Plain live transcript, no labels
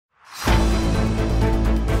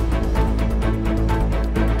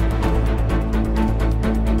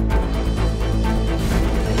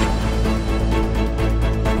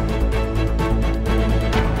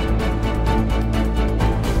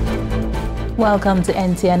Welcome to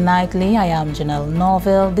NTN Nightly. I am Janelle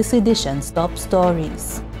Norville. This edition's top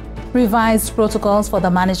stories. Revised protocols for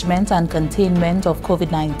the management and containment of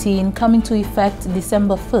COVID-19 coming to effect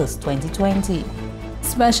December 1st, 2020.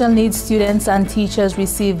 Special needs students and teachers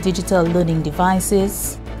receive digital learning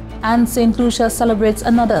devices. And Saint Lucia celebrates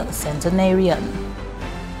another centenarian.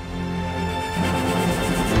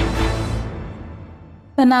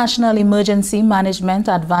 The National Emergency Management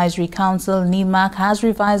Advisory Council, NEMAC, has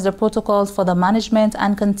revised the protocols for the management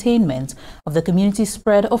and containment of the community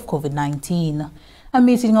spread of COVID-19. A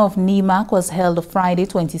meeting of NEMAC was held Friday,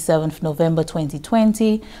 27th November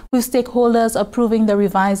 2020, with stakeholders approving the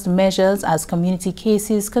revised measures as community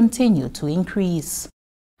cases continue to increase.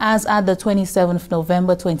 As at the 27th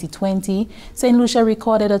November 2020, Saint Lucia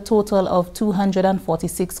recorded a total of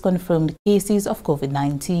 246 confirmed cases of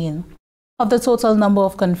COVID-19. Of the total number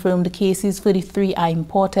of confirmed cases, 33 are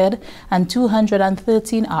imported and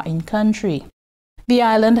 213 are in country. The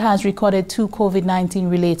island has recorded 2 COVID-19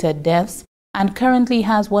 related deaths and currently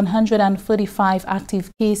has 135 active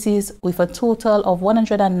cases with a total of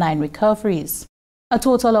 109 recoveries. A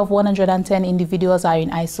total of 110 individuals are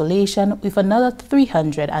in isolation with another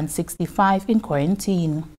 365 in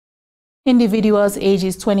quarantine. Individuals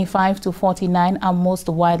ages 25 to 49 are most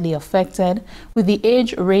widely affected, with the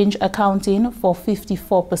age range accounting for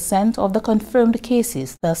 54% of the confirmed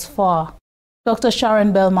cases thus far. Dr.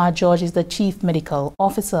 Sharon Belmar George is the Chief Medical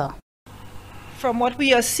Officer. From what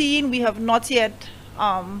we are seeing, we have not yet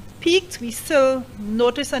peaked. We still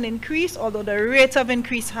notice an increase, although the rate of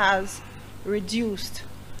increase has reduced.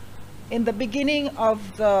 In the beginning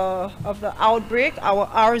of the outbreak, our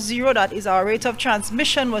R0, that is our rate of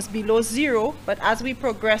transmission, was below 0. But as we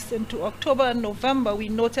progressed into October and November, we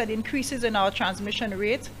noted increases in our transmission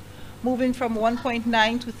rate, moving from 1.9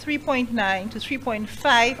 to 3.9 to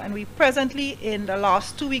 3.5. And we presently, in the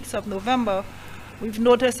last 2 weeks of November, we've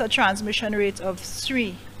noticed a transmission rate of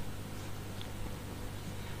 3.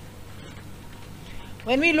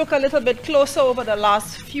 When we look a little bit closer over the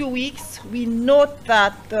last few weeks, we note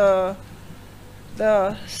that the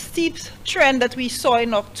steep trend that we saw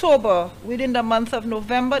in October, within the month of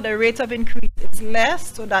November, the rate of increase is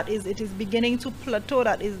less. So that is, it is beginning to plateau.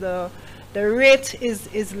 That is, the rate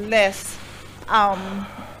is less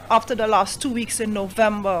after the last 2 weeks in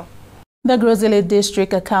November. The Grozile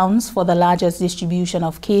district accounts for the largest distribution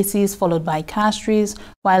of cases, followed by Castries,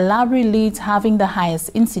 while Labrie leads having the highest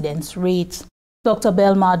incidence rate. Dr.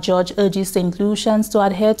 Belmar George urges St. Lucians to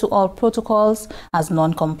adhere to all protocols as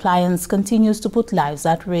non-compliance continues to put lives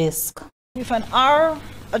at risk. With a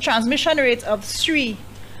transmission rate of 3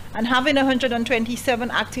 and having 127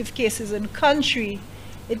 active cases in country,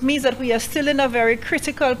 it means that we are still in a very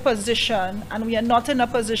critical position, and we are not in a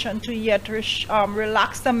position to yet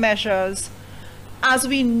relax the measures as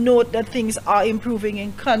we note that things are improving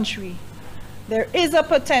in country. There is a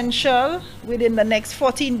potential within the next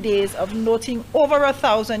 14 days of noting over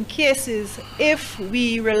 1,000 cases if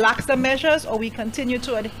we relax the measures or we continue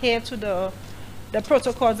to adhere to the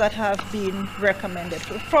protocols that have been recommended.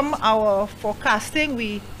 From our forecasting,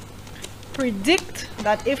 we predict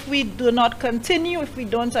that if we do not continue, if we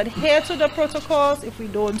don't adhere to the protocols, if we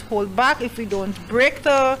don't hold back, if we don't break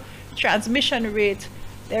the transmission rate,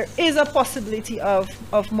 there is a possibility of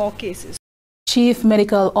more cases. Chief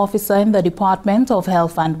Medical Officer in the Department of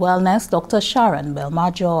Health and Wellness, Dr. Sharon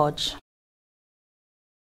Belmar George.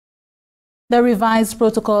 The revised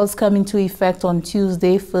protocols come into effect on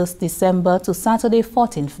Tuesday, 1st December to Saturday,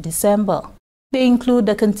 14th December. They include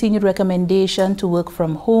the continued recommendation to work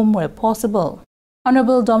from home where possible.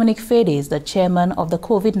 Honorable Dominic Fede is the chairman of the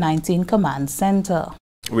COVID-19 Command Center.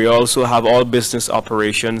 We also have all business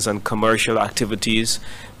operations and commercial activities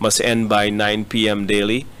must end by 9 p.m.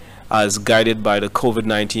 daily, as guided by the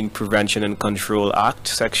COVID-19 Prevention and Control Act,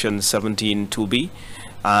 Section 17(2)(b).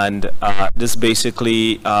 And this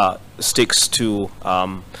basically sticks to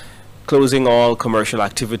closing all commercial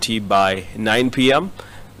activity by 9 p.m.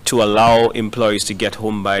 to allow employees to get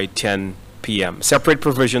home by 10 p.m. Separate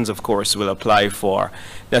provisions, of course, will apply for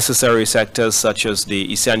necessary sectors such as the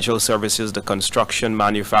essential services, the construction,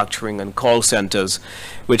 manufacturing, and call centers,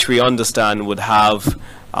 which we understand would have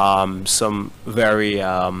some very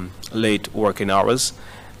late working hours.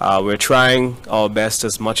 We're trying our best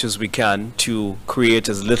as much as we can to create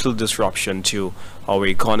as little disruption to our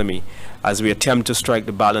economy as we attempt to strike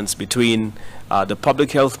the balance between the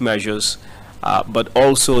public health measures, but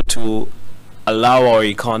also to allow our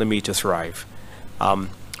economy to thrive.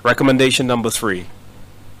 Recommendation number 3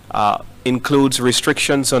 includes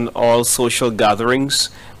restrictions on all social gatherings.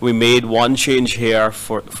 We made one change here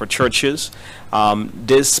for churches.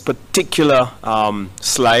 This particular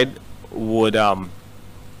slide would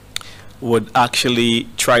actually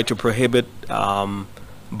try to prohibit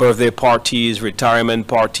birthday parties, retirement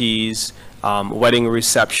parties, wedding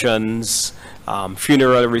receptions,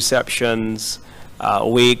 funeral receptions,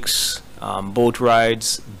 wakes, boat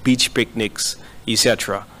rides, beach picnics,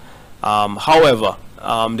 etc. However,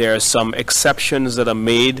 there are some exceptions that are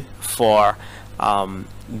made for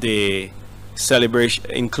the celebration,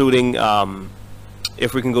 including,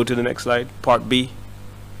 if we can go to the next slide, part B.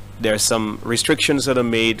 There are some restrictions that are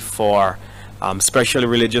made for special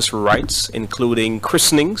religious rites, including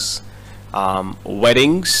christenings,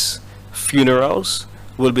 weddings, funerals,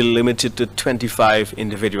 will be limited to 25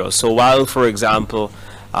 individuals. So while, for example,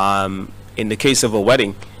 in the case of a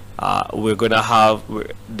wedding, we're going to have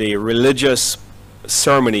the religious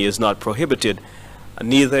ceremony is not prohibited,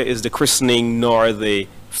 neither is the christening nor the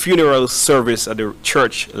funeral service at the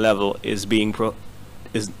church level is being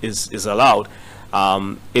is allowed.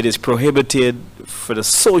 It is prohibited for the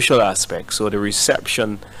social aspect, so the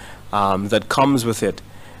reception that comes with it.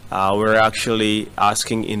 We're actually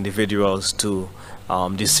asking individuals to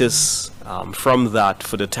desist from that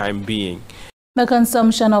for the time being. The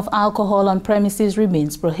consumption of alcohol on premises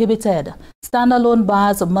remains prohibited. Standalone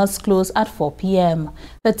bars must close at 4 p.m.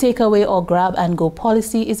 The takeaway or grab-and-go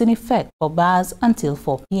policy is in effect for bars until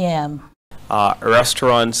 4 p.m.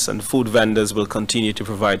 Restaurants and food vendors will continue to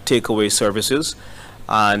provide takeaway services,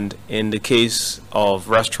 and in the case of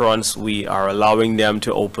restaurants, we are allowing them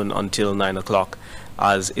to open until 9 o'clock,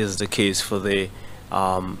 as is the case for the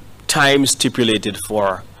time stipulated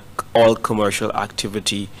for all commercial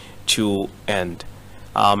activity to end.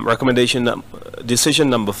 Decision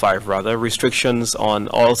number 5, restrictions on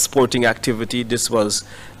all sporting activity. This was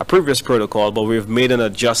a previous protocol, but we've made an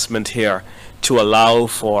adjustment here to allow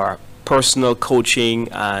for personal coaching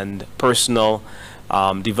and personal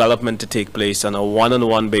development to take place on a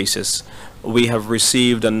one-on-one basis. We have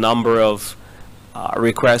received a number of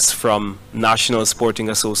requests from national sporting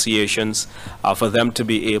associations for them to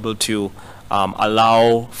be able to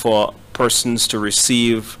allow for persons to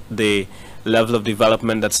receive the level of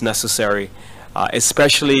development that's necessary,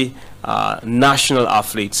 especially national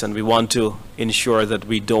athletes, and we want to ensure that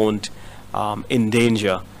we don't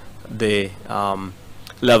endanger the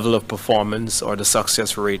level of performance or the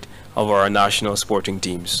success rate of our national sporting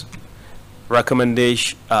teams.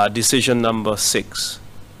 Decision number 6.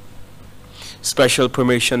 Special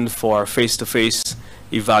permission for face-to-face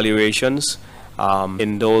evaluations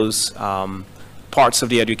in those parts of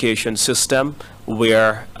the education system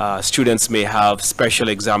where students may have special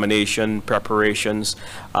examination preparations.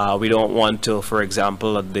 We don't want to, for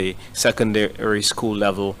example, at the secondary school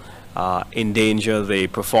level, endanger the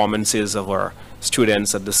performances of our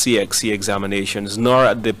students at the CXC examinations, nor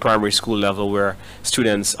at the primary school level where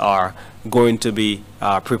students are going to be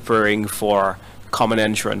preparing for common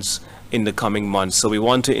entrance in the coming months. So we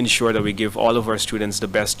want to ensure that we give all of our students the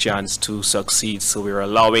best chance to succeed. So we're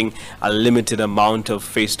allowing a limited amount of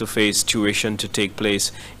face-to-face tuition to take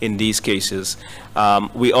place in these cases.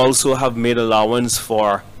 We also have made allowance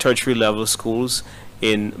for tertiary level schools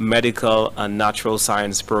in medical and natural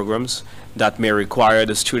science programs that may require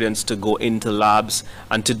the students to go into labs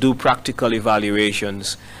and to do practical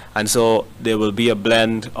evaluations. And so there will be a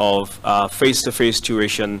blend of face-to-face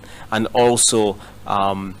tuition and also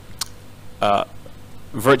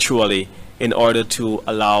virtually, in order to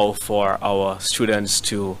allow for our students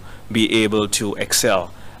to be able to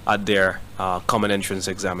excel at their common entrance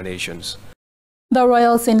examinations. The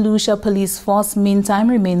Royal Saint Lucia Police Force, meantime,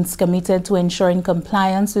 remains committed to ensuring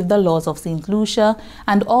compliance with the laws of Saint Lucia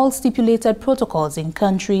and all stipulated protocols in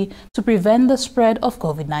country to prevent the spread of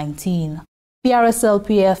COVID-19. The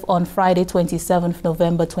RSLPF on Friday, 27th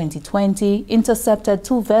November 2020, intercepted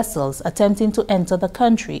 2 vessels attempting to enter the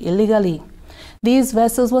country illegally. These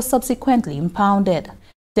vessels were subsequently impounded.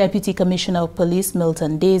 Deputy Commissioner of Police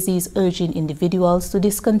Milton Daisy is urging individuals to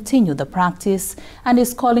discontinue the practice and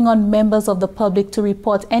is calling on members of the public to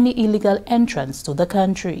report any illegal entrance to the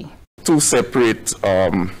country. 2 separate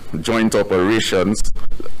joint operations,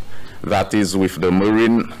 that is with the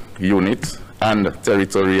Marine Unit and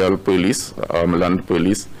Territorial Police, Land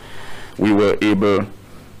Police, we were able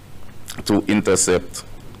to intercept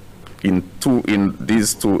in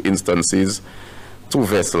these 2 instances 2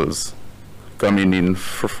 vessels coming in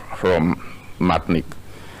from Matnik.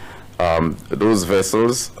 Those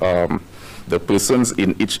vessels, the persons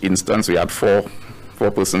in each instance, we had four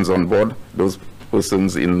persons on board. Those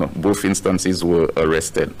persons in both instances were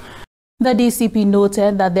arrested. The DCP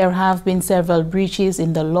noted that there have been several breaches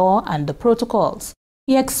in the law and the protocols.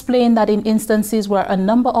 He explained that in instances where a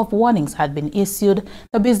number of warnings had been issued,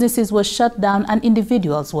 the businesses were shut down and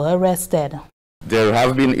individuals were arrested. There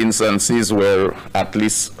have been instances where at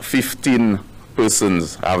least 15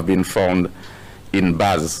 persons have been found in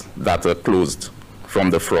bars that are closed from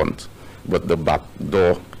the front, but the back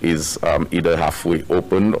door is either halfway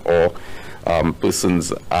opened or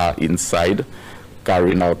persons are inside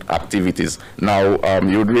carrying out activities. Now,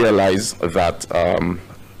 you'd realize that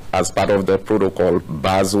as part of the protocol,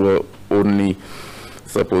 bars were only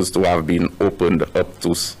supposed to have been opened up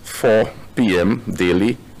to 4 p.m.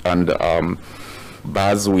 daily, and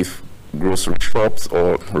bars with grocery shops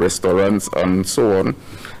or restaurants and so on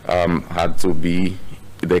had to be,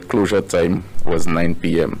 the closure time was 9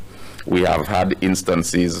 p.m. We have had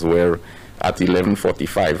instances where at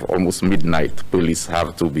 11:45, almost midnight, police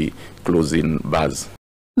have to be closing bars.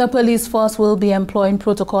 The police force will be employing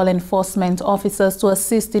protocol enforcement officers to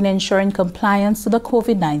assist in ensuring compliance to the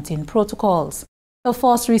COVID-19 protocols. The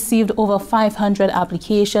force received over 500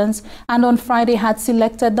 applications and on Friday had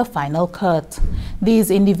selected the final cut. These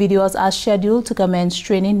individuals are scheduled to commence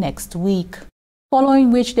training next week,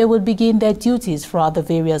 following which they will begin their duties throughout the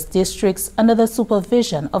various districts under the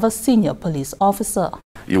supervision of a senior police officer.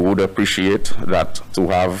 You would appreciate that to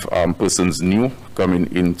have persons new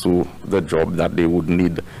coming into the job, that they would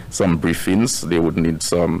need some briefings, they would need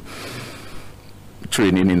some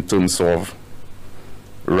training in terms of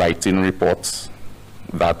writing reports,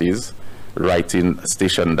 that is, writing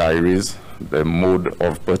station diaries, the mode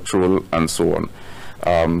of patrol, and so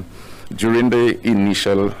on. During the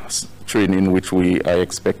initial training, which we are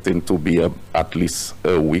expecting to be at least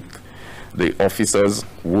a week, the officers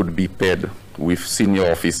would be paired with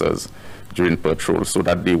senior officers during patrol so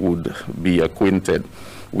that they would be acquainted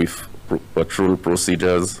with patrol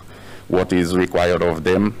procedures, what is required of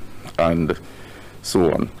them, and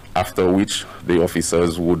so on. After which the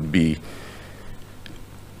officers would be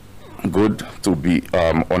good to be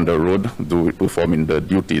on the road performing the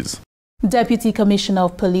duties. Deputy Commissioner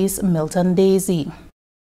of Police Milton Daisy.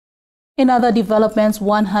 In other developments,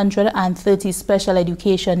 130 special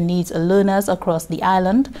education needs learners across the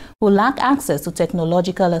island who lack access to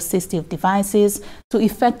technological assistive devices to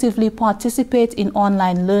effectively participate in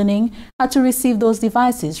online learning are to receive those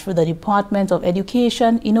devices through the Department of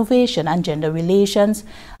Education, Innovation and Gender Relations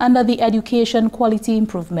under the Education Quality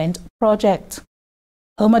Improvement Project.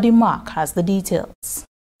 Hermody Mark has the details.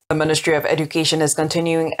 The Ministry of Education is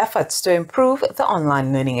continuing efforts to improve the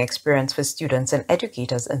online learning experience for students and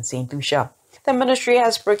educators in Saint Lucia. The ministry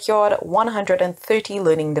has procured 130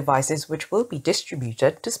 learning devices which will be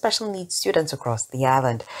distributed to special needs students across the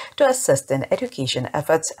island to assist in education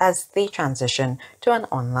efforts as they transition to an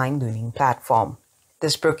online learning platform.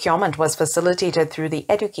 This procurement was facilitated through the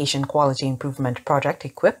Education Quality Improvement Project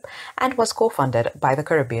EQUIP and was co-funded by the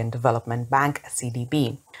Caribbean Development Bank,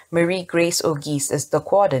 CDB. Marie Grace O'Geese is the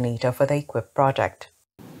coordinator for the EQUIP project.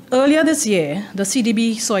 Earlier this year, the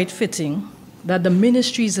CDB saw it fitting that the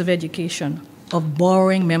ministries of education of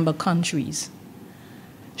borrowing member countries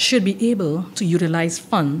should be able to utilize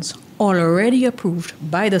funds already approved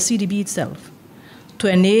by the CDB itself to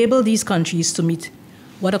enable these countries to meet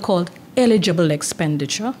what are called eligible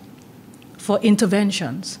expenditure for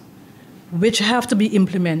interventions which have to be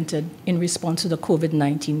implemented in response to the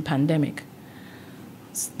COVID-19 pandemic.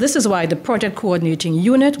 This is why the project coordinating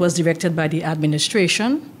unit was directed by the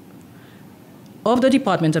administration of the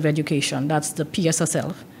Department of Education, that's the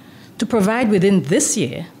PSSL, to provide within this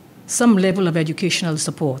year some level of educational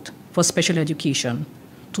support for special education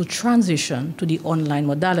to transition to the online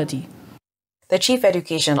modality. The Chief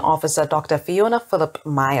Education Officer, Dr. Fiona Philip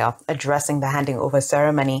Meyer, addressing the handing over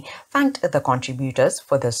ceremony, thanked the contributors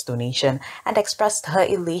for this donation and expressed her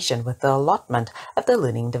elation with the allotment of the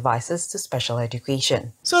learning devices to special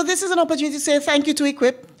education. So this is an opportunity to say thank you to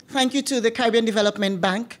EQUIP, thank you to the Caribbean Development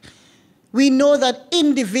Bank. We know that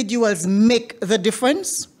individuals make the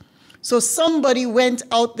difference. So somebody went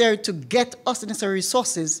out there to get us the necessary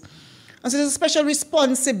resources. And so there's a special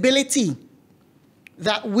responsibility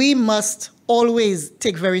that we must always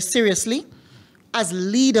take very seriously as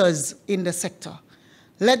leaders in the sector.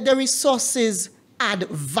 Let the resources add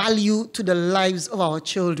value to the lives of our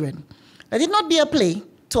children. Let it not be a play,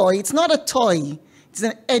 toy. It's not a toy. It's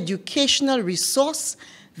an educational resource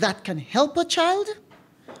that can help a child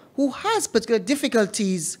who has particular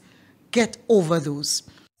difficulties get over those.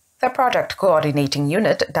 The project coordinating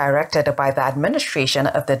unit, directed by the administration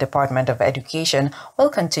of the Department of Education, will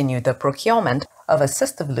continue the procurement of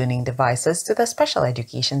assistive learning devices to the special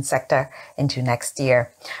education sector into next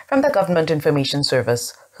year. From the Government Information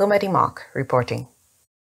Service, Hermody Mark reporting.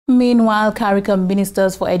 Meanwhile, CARICOM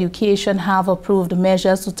ministers for education have approved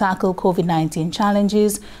measures to tackle COVID-19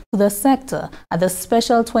 challenges to the sector at the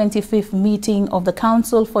special 25th meeting of the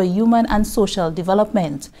Council for Human and Social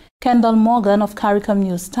Development. Kendall Morgan of CARICOM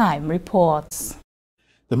News Time reports.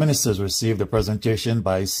 The ministers received a presentation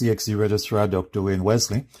by CXC Registrar Dr. Wayne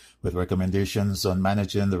Wesley with recommendations on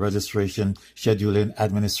managing the registration, scheduling,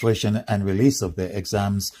 administration and release of their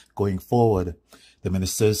exams going forward. The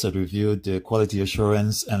ministers had reviewed the quality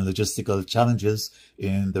assurance and logistical challenges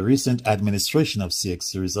in the recent administration of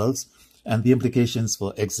CXC results and the implications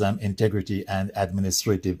for exam integrity and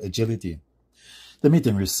administrative agility. The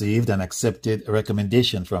meeting received and accepted a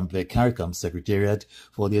recommendation from the CARICOM Secretariat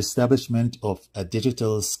for the establishment of a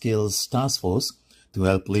digital skills task force to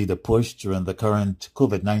help lead a push during the current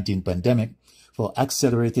COVID-19 pandemic for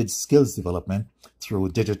accelerated skills development through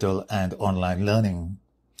digital and online learning.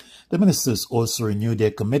 The ministers also renewed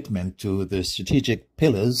their commitment to the strategic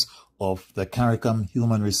pillars of the CARICOM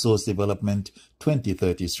Human Resource Development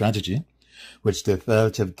 2030 strategy, which they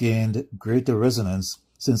felt have gained greater resonance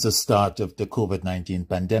since the start of the COVID-19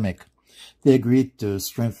 pandemic. They agreed to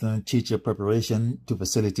strengthen teacher preparation to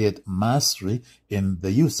facilitate mastery in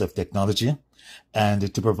the use of technology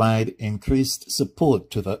and to provide increased support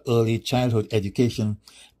to the early childhood education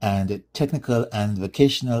and technical and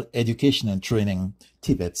vocational education and training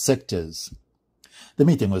TVET sectors. The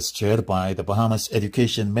meeting was chaired by the Bahamas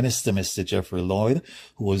Education Minister, Mr. Jeffrey Lloyd,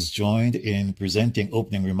 who was joined in presenting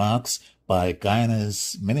opening remarks by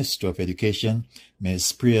Guyana's Minister of Education,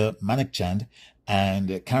 Ms. Priya Manikchand, and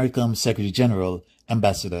CARICOM Secretary General,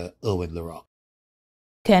 Ambassador Erwin Laroque.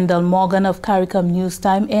 Kendall Morgan of CARICOM News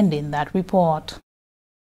Time ending that report.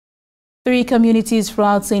 3 communities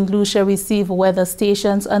throughout Saint Lucia receive weather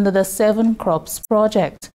stations under the 7 Crops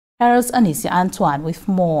project. Here's Anicia Antoine with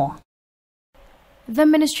more. The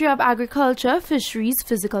Ministry of Agriculture, Fisheries,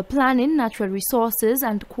 Physical Planning, Natural Resources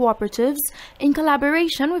and Cooperatives, in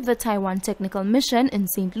collaboration with the Taiwan Technical Mission in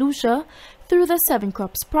Saint Lucia, through the 7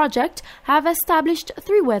 Crops project, have established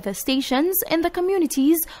 3 weather stations in the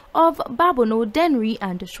communities of Babono, Denri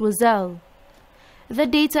and Choiseul. The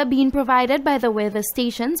data being provided by the weather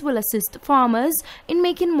stations will assist farmers in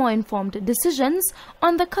making more informed decisions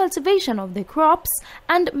on the cultivation of their crops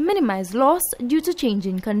and minimize loss due to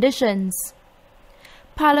changing conditions.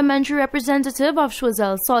 Parliamentary Representative of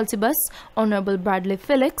Choiseul Saltibus, Honorable Bradley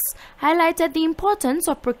Felix, highlighted the importance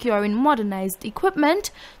of procuring modernized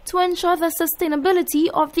equipment to ensure the sustainability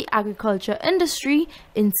of the agriculture industry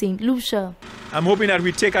in Saint Lucia. I'm hoping that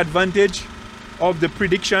we take advantage of the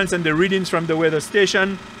predictions and the readings from the weather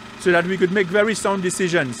station so that we could make very sound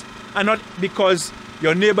decisions, and not because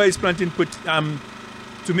your neighbor is planting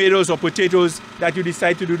tomatoes or potatoes that you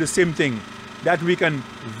decide to do the same thing. That we can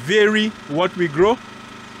vary what we grow,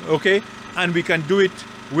 okay, and we can do it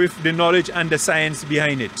with the knowledge and the science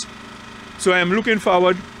behind it. So I am looking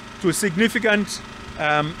forward to a significant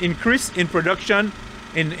increase in production,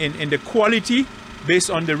 in the quality, based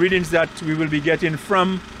on the readings that we will be getting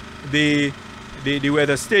from the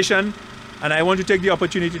weather station. And I want to take the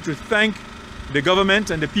opportunity to thank the government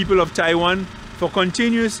and the people of Taiwan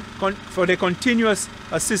for their continuous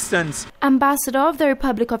assistance. Ambassador of the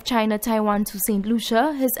Republic of China Taiwan to Saint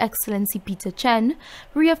Lucia, His Excellency Peter Chen,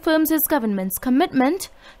 reaffirms his government's commitment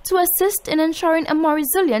to assist in ensuring a more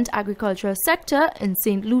resilient agricultural sector in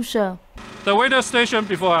Saint Lucia. The weather station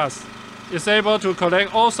before us is able to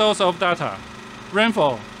collect all sorts of data: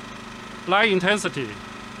 rainfall, light intensity,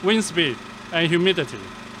 wind speed, and humidity.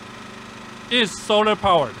 It is solar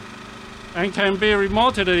powered and can be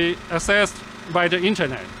remotely accessed by the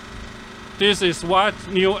internet. This is what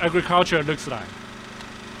new agriculture looks like.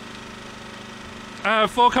 I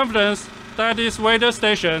have full confidence that these weather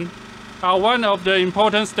stations are one of the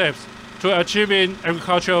important steps to achieving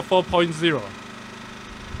Agriculture 4.0.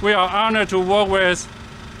 We are honored to work with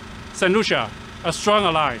Saint Lucia, a strong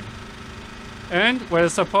ally, and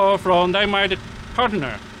with support from like-minded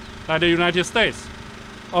partners like the United States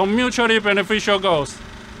on mutually beneficial goals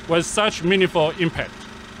with such meaningful impact.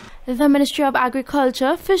 The Ministry of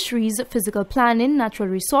Agriculture, Fisheries, Physical Planning, Natural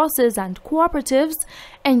Resources and Cooperatives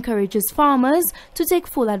encourages farmers to take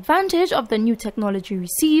full advantage of the new technology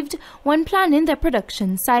received when planning their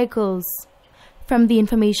production cycles. From the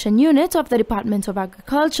Information Unit of the Department of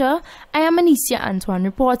Agriculture, I am Anicia Antoine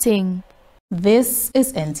reporting. This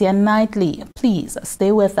is NTN Nightly. Please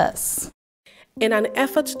stay with us. In an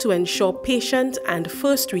effort to ensure patient and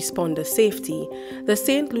first responder safety, the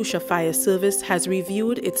Saint Lucia Fire Service has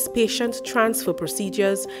reviewed its patient transfer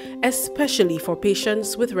procedures, especially for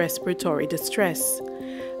patients with respiratory distress.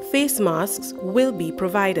 Face masks will be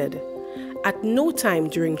provided. At no time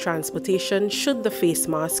during transportation should the face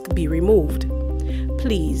mask be removed.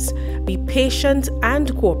 Please be patient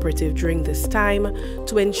and cooperative during this time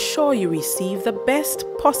to ensure you receive the best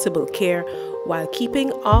possible care while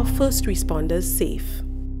keeping our first responders safe.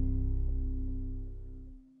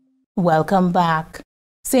 Welcome back.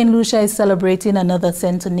 Saint Lucia is celebrating another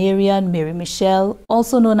centenarian, Mary Michelle,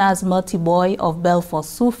 also known as Murty Boy of Belfort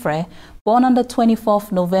Soufre, born on the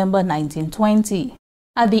 24th November 1920.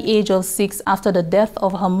 At the age of 6, after the death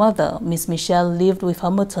of her mother, Miss Michelle lived with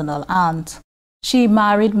her maternal aunt. She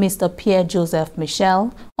married Mr. Pierre Joseph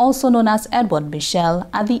Michel, also known as Edward Michel,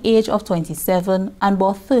 at the age of 27 and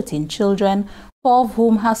bore 13 children, 4 of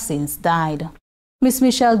whom have since died. Miss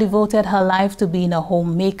Michel devoted her life to being a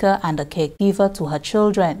homemaker and a caregiver to her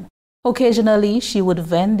children. Occasionally, she would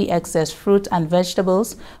vend the excess fruit and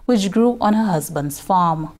vegetables which grew on her husband's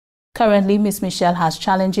farm. Currently, Miss Michel has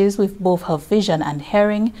challenges with both her vision and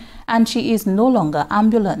hearing, and she is no longer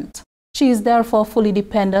ambulant. She is therefore fully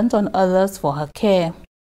dependent on others for her care.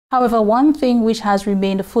 However, one thing which has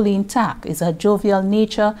remained fully intact is her jovial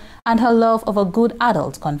nature and her love of a good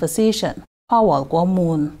adult conversation. Powell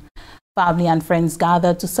Gwamoon. Family and friends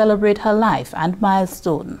gathered to celebrate her life and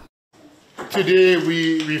milestone. Today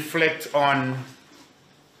we reflect on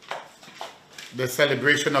the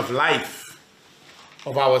celebration of life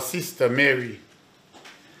of our sister Mary.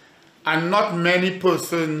 And not many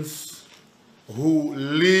persons who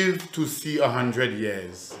live to see 100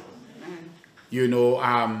 years. You know,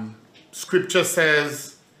 scripture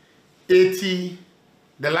says 80,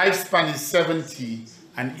 the lifespan is 70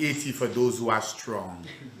 and 80 for those who are strong.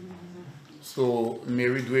 So,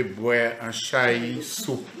 Mary doit boire un chai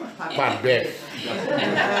soupe pas bœuf.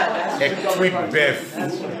 A quick bœuf.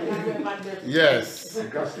 Yes.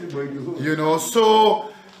 You know, so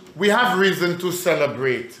we have reason to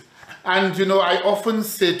celebrate. And, you know, I often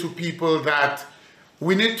say to people that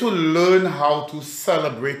we need to learn how to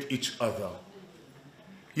celebrate each other.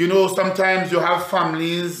 You know, sometimes you have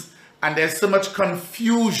families and there's so much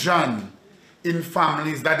confusion in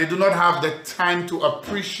families that they do not have the time to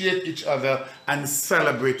appreciate each other and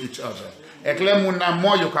celebrate each other. But that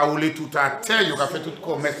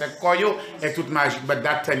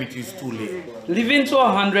time it is too late. Living to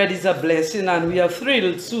 100 is a blessing, and we are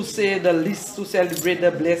thrilled to say the least to celebrate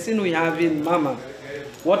the blessing we have in Mama.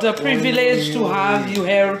 What a privilege to have you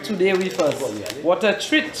here today with us. What a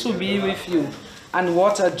treat to be with you, and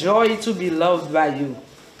what a joy to be loved by you.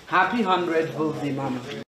 Happy 100th birthday, Mama.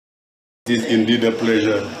 It is indeed a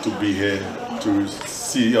pleasure to be here to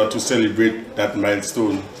see or to celebrate that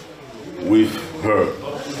milestone with her.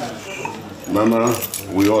 Mama,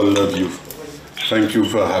 we all love you. Thank you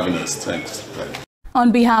for having us. Thanks.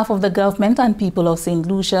 On behalf of the government and people of Saint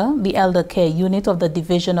Lucia, the Elder Care Unit of the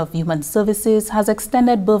Division of Human Services has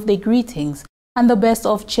extended birthday greetings and the best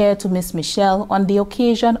of cheer to Miss Michelle on the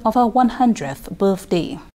occasion of her 100th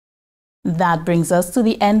birthday. That brings us to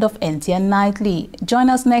the end of NTN Nightly. Join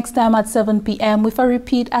us next time at 7 p.m. with a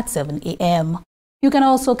repeat at 7 a.m. You can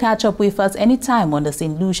also catch up with us anytime on the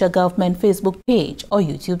Saint Lucia Government Facebook page or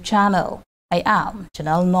YouTube channel. I am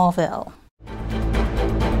Janelle Norville.